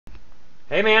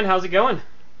Hey man, how's it going?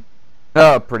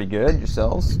 Pretty good.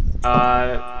 Yourselves?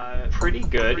 Pretty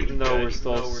good, even though we're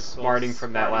still smarting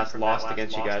from that last loss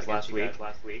against you guys last week.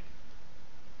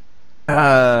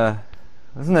 Uh,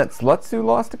 Wasn't that Sluts who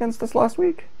lost against us last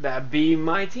week? That'd be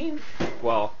my team.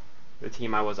 Well, the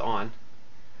team I was on.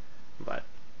 But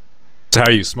So how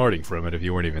are you smarting from it if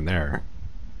you weren't even there?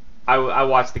 I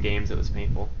watched the games, it was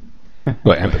painful.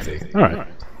 Well, empathy. All right.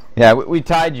 Yeah, we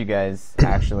tied you guys,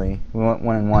 actually. We went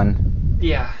 1-1.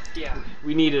 Yeah.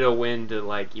 We needed a win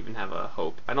to, even have a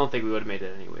hope. I don't think we would have made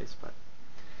it anyways, but...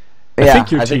 I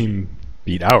think your team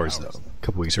beat ours, though, a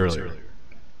couple weeks earlier.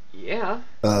 Yeah.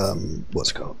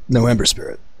 What's it called? November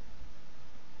Spirit.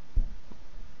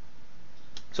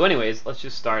 So anyways, let's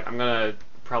just start. I'm gonna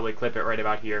probably clip it right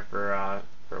about here for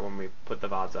when we put the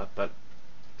VODs up, but...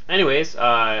 Anyways,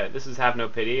 this is Have No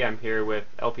Pity. I'm here with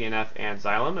LPNF and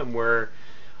Xylem, and we're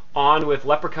on with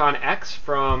Leprechaun X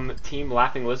from Team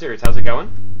Laughing Lizards. How's it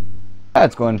going?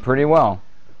 That's going pretty well.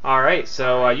 Alright,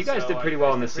 so you guys did pretty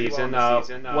well in this season.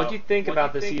 What do you think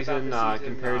about the season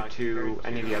compared to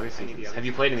any of the other seasons? Have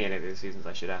you played in any of the other seasons,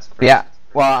 I should ask first? Yeah,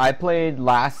 well, I played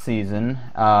last season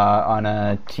on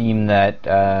a team that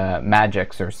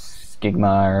Magix or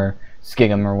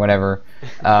Skigum or whatever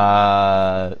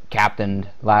captained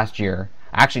last year.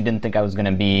 I actually didn't think I was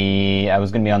gonna be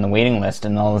on the waiting list,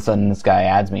 and all of a sudden this guy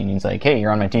adds me and he's like, "Hey, you're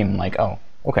on my team." I'm like, "Oh,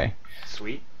 okay."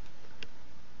 Sweet.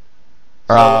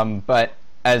 But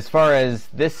as far as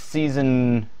this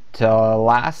season to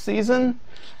last season,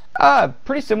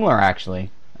 pretty similar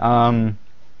actually.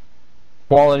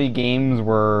 Quality games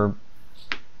were,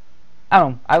 I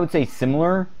don't know, I would say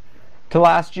similar to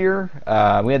last year.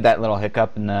 We had that little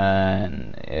hiccup in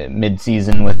the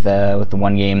mid-season with the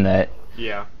one game that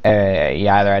you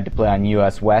either had to play on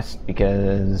US West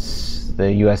because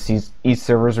the US East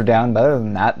servers were down, but other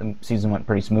than that, the season went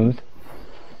pretty smooth.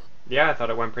 Yeah, I thought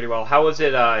it went pretty well. How was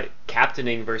it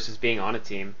captaining versus being on a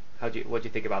team? What'd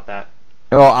you think about that?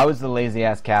 Well, I was the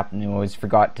lazy-ass captain who always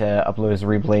forgot to upload his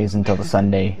replays until the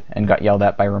Sunday and got yelled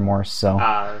at by Remorse, so...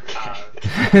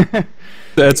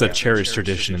 That's a cherished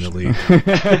tradition in the league.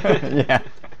 Yeah.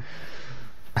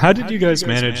 How did you guys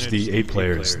manage the 8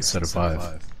 players instead of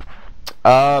 5?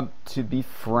 To be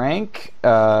frank,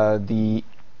 the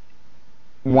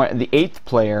 8th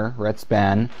player,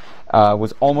 Retspan,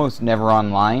 was almost never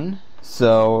online,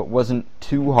 so it wasn't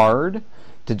too hard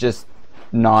to just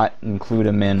not include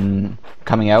him in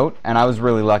coming out, and I was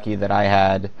really lucky that I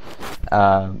had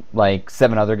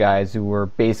 7 other guys who were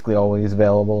basically always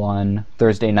available on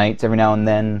Thursday nights. Every now and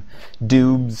then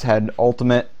Dubes had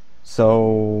ultimate,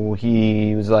 so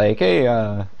he was like, "Hey,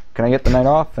 can I get the night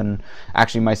off?" And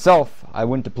actually myself, I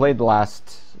wouldn't have played the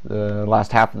last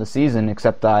half of the season,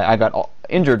 except I got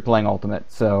injured playing ultimate,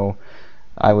 so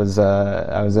I was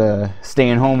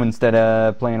staying home instead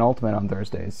of playing ultimate on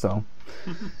Thursdays, so...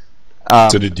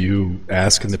 So did you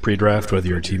ask in the pre-draft whether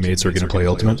your teammates were going to play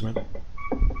Ultimate?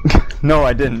 No,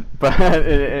 I didn't, but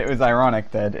it was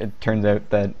ironic that it turns out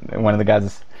that one of the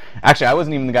guys... Actually, I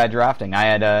wasn't even the guy drafting. I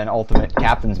had an Ultimate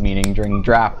captain's meeting during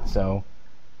draft, so...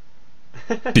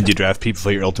 Did you draft people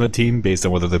for your Ultimate team based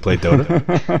on whether they played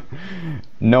Dota?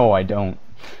 No, I don't.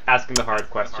 Asking the hard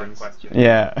questions.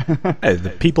 Yeah. Hey, the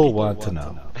people want to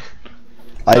know.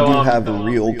 I do have a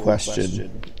real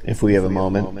question, if we have a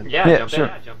moment. Yeah,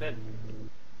 sure. Jump in.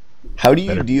 How do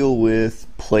you deal with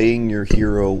playing your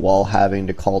hero while having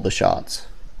to call the shots?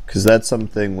 Because that's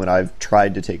something when I've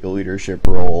tried to take a leadership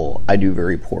role, I do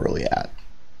very poorly at.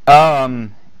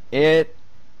 It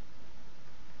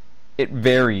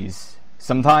varies.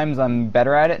 Sometimes I'm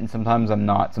better at it, and sometimes I'm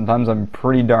not. Sometimes I'm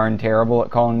pretty darn terrible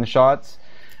at calling the shots,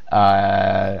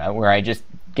 where I just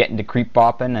get into creep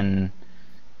bopping and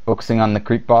focusing on the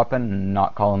creep bopping and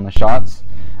not calling the shots.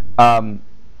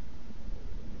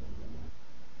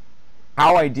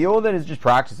 How I deal with it is just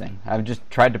practicing. I've just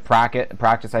tried to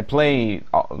practice. I play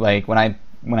when I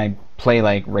play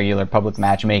regular public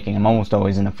matchmaking, I'm almost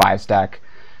always in a 5-stack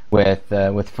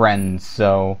with friends.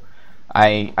 So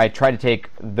I try to take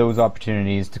those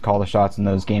opportunities to call the shots in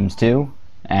those games too,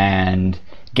 and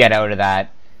get out of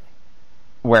that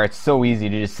where it's so easy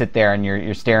to just sit there and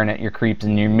you're staring at your creeps,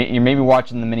 and you're maybe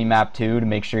watching the mini map too to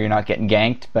make sure you're not getting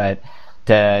ganked, but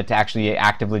to actually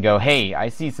actively go, "Hey, I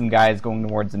see some guys going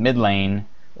towards the mid lane,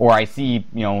 or I see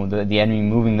the enemy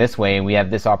moving this way. We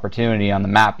have this opportunity on the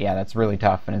map." Yeah, that's really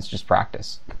tough, and it's just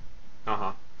practice.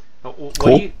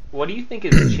 Cool. What do you think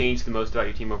has changed the most about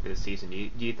your team over the season?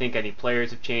 Do you think any players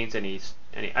have changed? Any?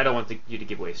 I don't want you to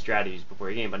give away strategies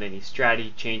before your game, but any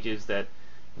strategy changes that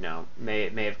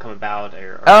may have come about,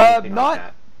 or anything not like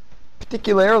that?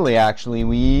 Particularly, actually.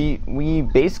 We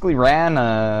basically ran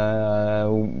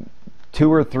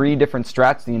 2 or 3 different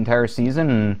strats the entire season,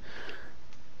 and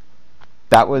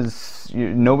that was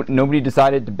nobody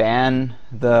decided to ban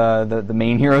the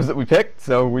main heroes that we picked,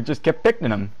 so we just kept picking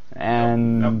them.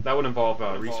 And that would involve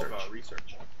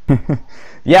research.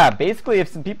 yeah, basically, if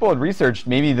some people had researched,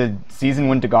 maybe the season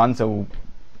wouldn't have gone so,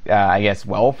 I guess,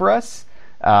 well for us.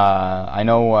 I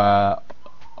know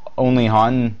Only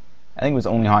Han, I think it was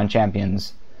Only Han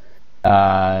Champions,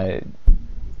 or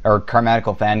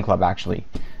Karmatical Fan Club actually,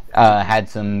 had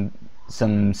some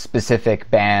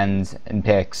specific bans and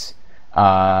picks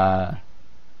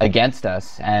against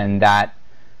us, and that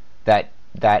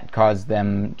caused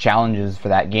them challenges for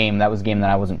that game. That was a game that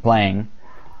I wasn't playing.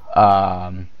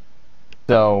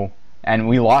 And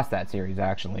we lost that series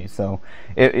actually. So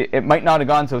it might not have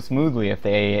gone so smoothly if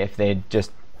they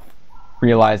just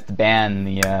realized to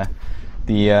ban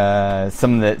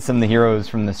some of the heroes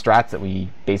from the strats that we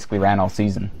basically ran all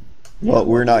season. Well,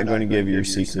 we're not going to give your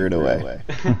secret away.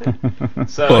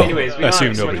 So, Well, anyways, we I don't assume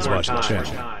have too nobody's much more watching the time.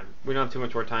 channel. We don't have too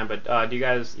much more time, but do you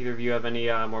guys, either of you, have any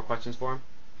more questions for him?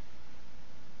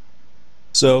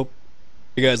 So,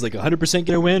 you guys like 100%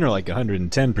 gonna win or like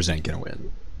 110% gonna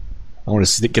win? I want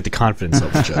to get the confidence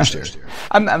of the judge here.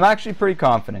 I'm actually pretty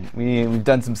confident. We've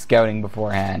done some scouting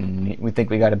beforehand, and we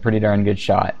think we got a pretty darn good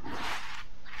shot.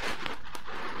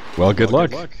 Well, good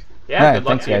luck. Yeah, good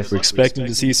luck, thanks, guys. We're expecting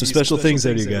to see some special things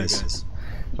out of you guys.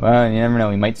 Well, you never know.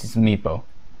 We might see some meatball.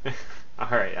 All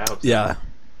right, I hope so. Yeah.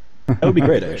 That would be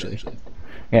great, actually.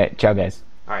 Okay, ciao, guys.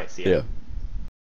 All right, see ya. Yeah.